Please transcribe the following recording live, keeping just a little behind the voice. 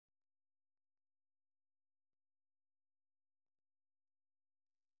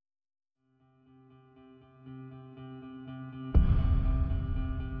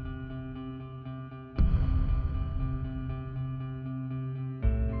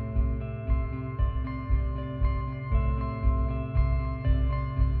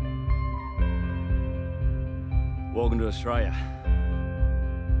Welcome to Australia.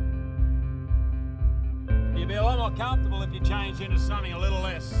 You'd be a lot more comfortable if you changed into something a little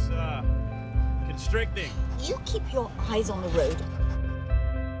less, constricting. You keep your eyes on the road.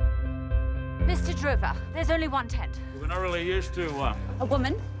 Mr. Drover, there's only one tent. We're not really used to, A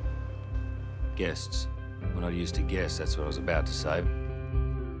woman? Guests. We're not used to guests, that's what I was about to say.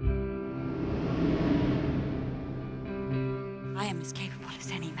 I am as capable as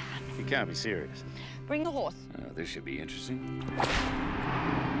any man. You can't be serious. Bring the horse. Oh, this should be interesting.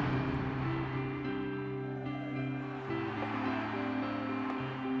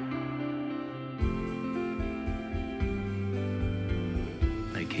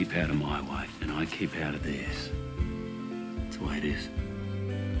 They keep out of my way, and I keep out of theirs. That's the way it is.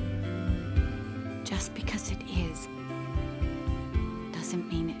 Just because it is, doesn't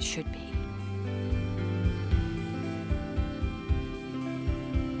mean it should be.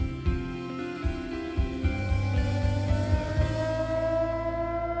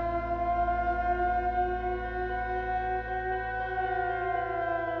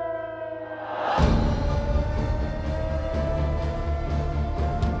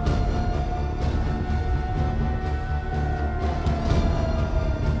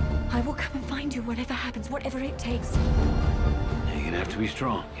 I will come and find you, whatever happens, whatever it takes. Now, you're gonna have to be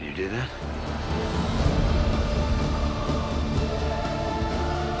strong. Can you do that?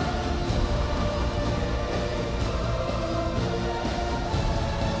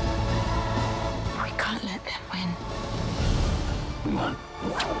 We can't let them win. We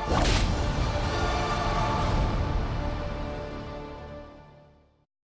won't.